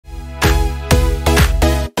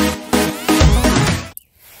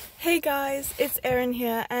Hey guys, it's Erin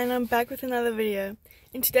here and I'm back with another video.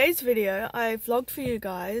 In today's video, I vlogged for you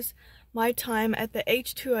guys my time at the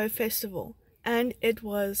H2O festival and it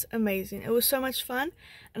was amazing. It was so much fun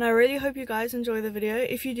and I really hope you guys enjoy the video.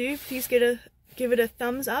 If you do, please give it a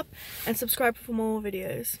thumbs up and subscribe for more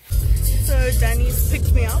videos. So Danny's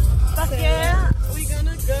picked me up. But yeah, we're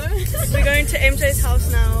gonna go. We're going to MJ's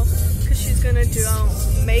house now because she's gonna do our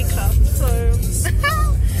makeup. So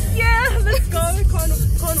yeah, let's go.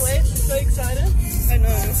 Can't wait. So excited. I know.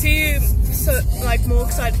 See you so more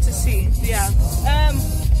excited to see. Yeah.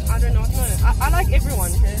 I don't know. I like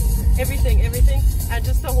everyone. Okay. Everything, and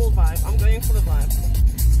just the whole vibe. I'm going for the vibe.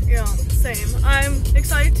 Yeah, same. I'm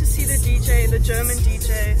excited to see the DJ, the German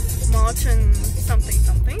DJ, Martin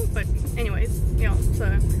something. But anyways, yeah.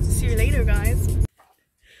 So see you later, guys.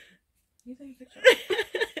 You take a picture.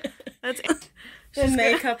 That's it. The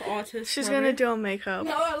makeup artist. She's gonna do our makeup.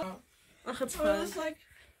 No, it's fun. Like,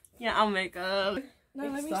 yeah, I'll make up. No,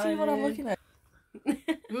 let me see what I'm looking at.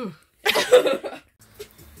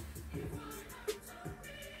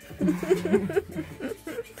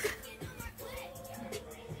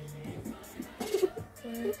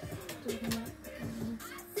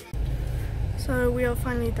 So we are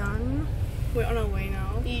finally done. We're on our way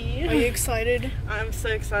now. Yeah. Are you excited? I'm so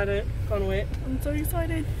excited. Can't wait. I'm so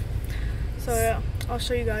excited. So yeah, I'll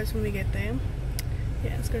show you guys when we get there.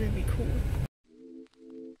 Yeah, it's gonna be cool.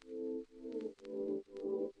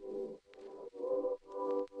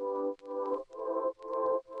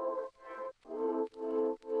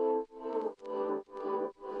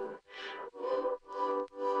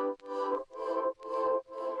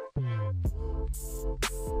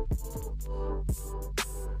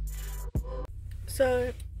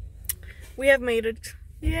 So we have made it.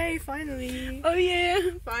 Yay, finally. Oh yeah,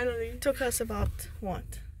 finally. Took us about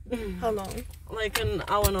what? How long? Like an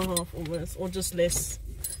hour and a half almost, or just less.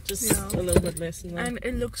 Just Yeah. a little bit less than that. And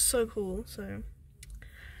it looks so cool, so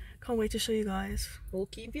can't wait to show you guys. We'll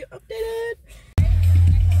keep you updated.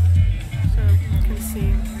 So you can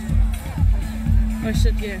see. Oh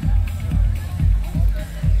shit, yeah.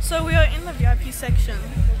 So we are in the VIP section,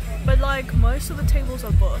 but like most of the tables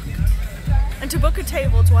are booked. And to book a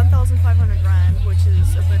table, it's 1,500 rand, which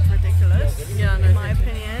is a bit ridiculous, Yeah, no, in my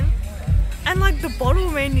opinion. And like the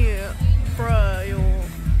bottle menu, bruh,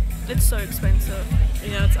 it's so expensive.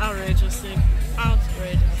 Yeah, it's outrageous.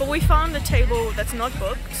 Outrageous. But we found a table that's not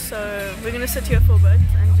booked, so we're gonna sit here for a bit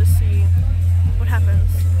and just see what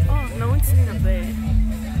happens. Oh, no one's sitting up there.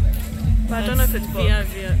 But I don't know if it's booked.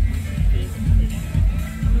 Yeah.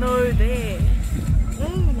 No, there.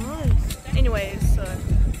 Oh, nice. Anyways, so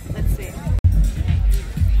let's see.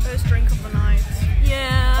 First drink of the night.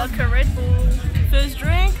 Yeah. Vodka Red Bull. First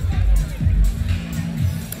drink.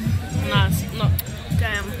 Nice. No.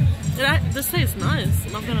 Damn. This tastes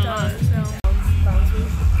nice. Not gonna lie.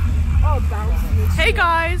 Oh, bounces. Hey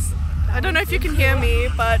guys! I don't know if you can hear me,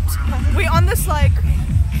 but we're on this I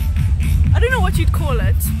don't know what you'd call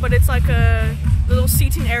it, but it's like a little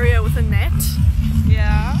seating area with a net.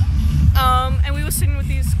 Yeah. And we were sitting with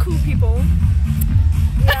these cool people.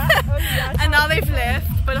 Yeah. Oh, yeah. And now they've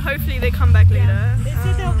left, but hopefully they come back later. They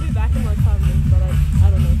said they'll be back in like 5 minutes, but I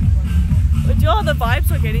don't know. But yeah, the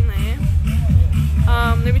vibes are getting there.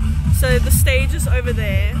 So the stage is over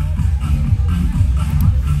there.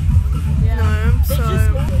 Yeah. No, They so just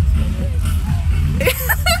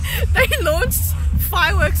they launched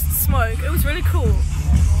fireworks and smoke. It was really cool.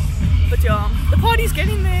 But yeah, the party's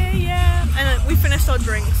getting there, yeah. And we finished our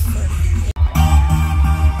drinks. So.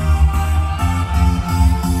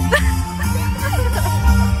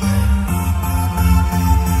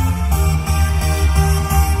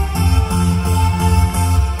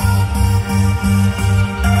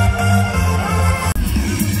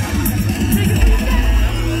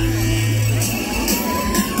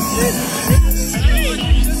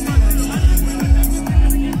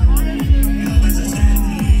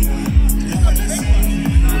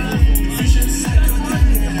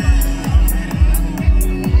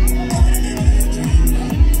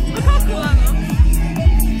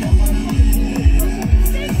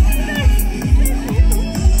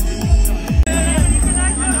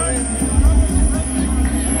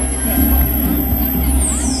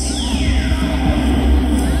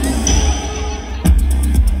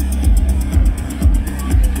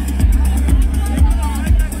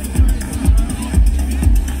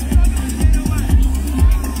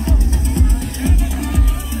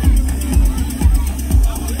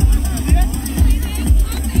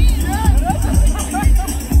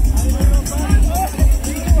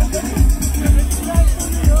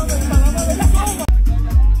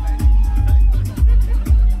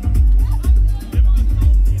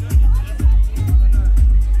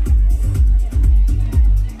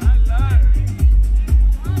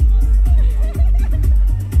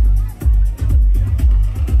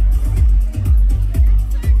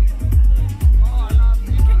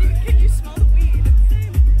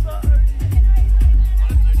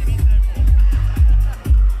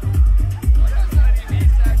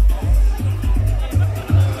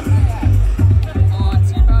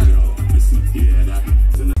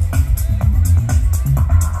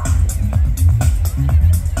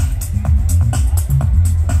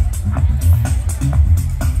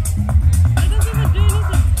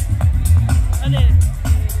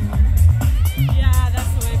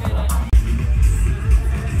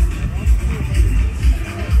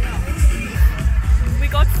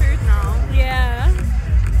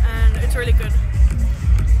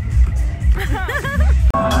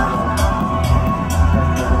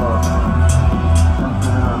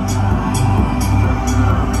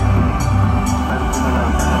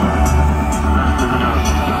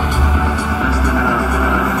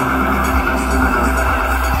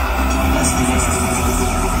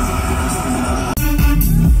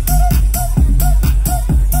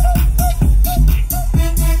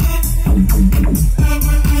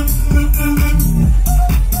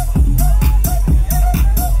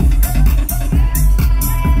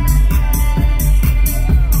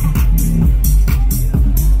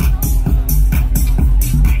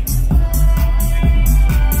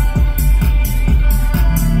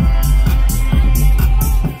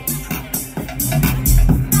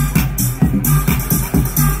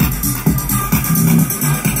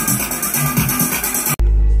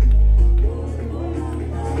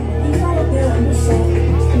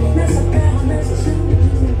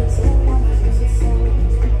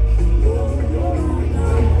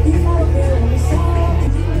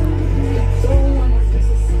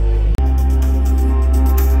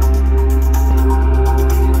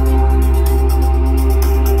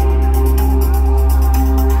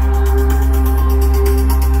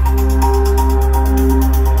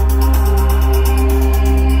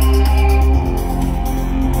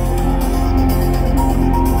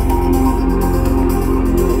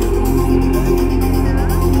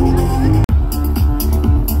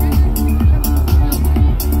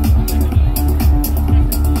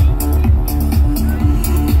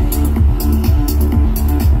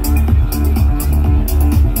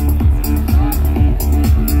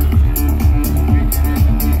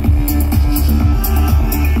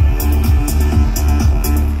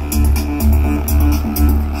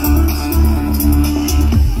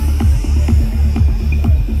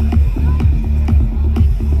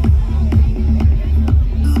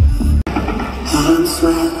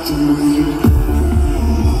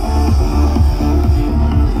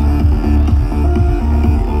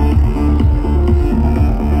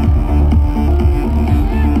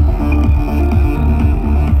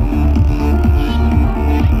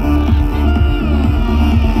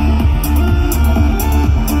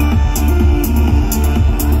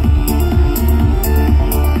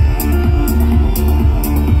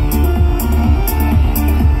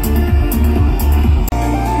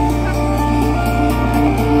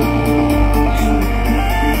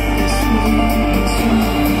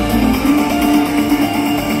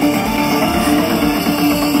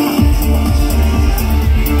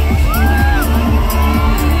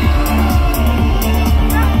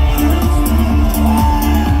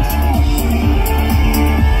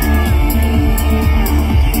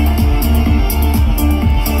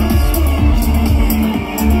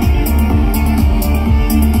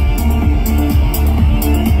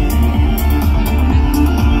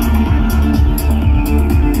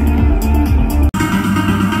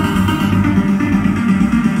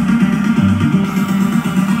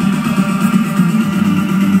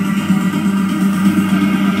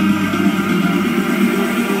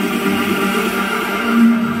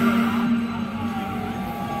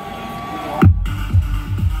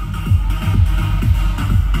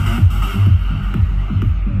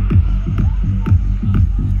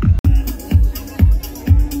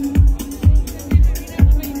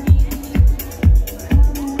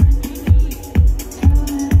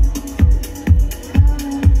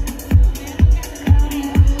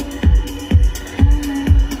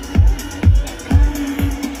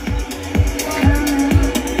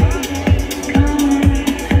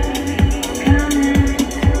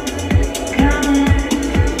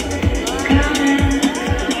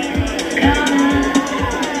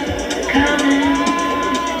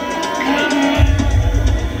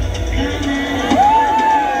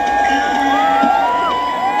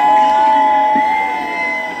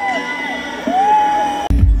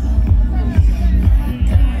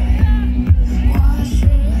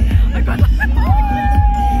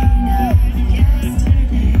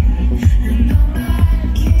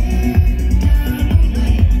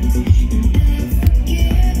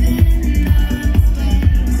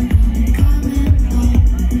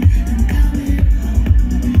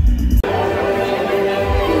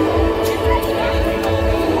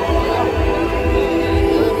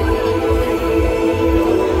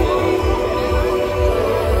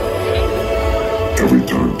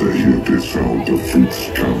 this sound, the freaks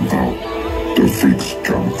come out. The freaks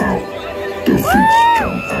come out. The freaks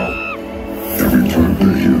come out. Every time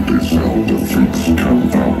they hear this sound, the freaks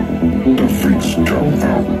come out. The freaks come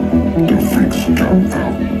out. The freaks come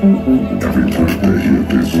out. Every time they hear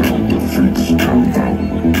this sound, the freaks come out.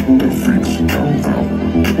 The freaks come out.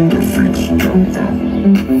 The freaks come out.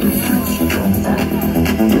 The freaks come out.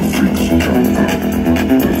 The freaks come out.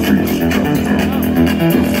 The freaks come out.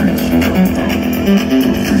 The freaks come out.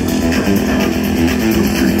 The freaks come out.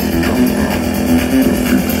 The freaks come out. The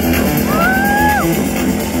freaks come out.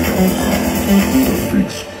 The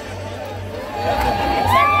freaks.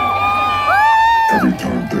 Every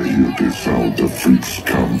time they hear this sound, the freaks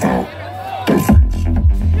come out.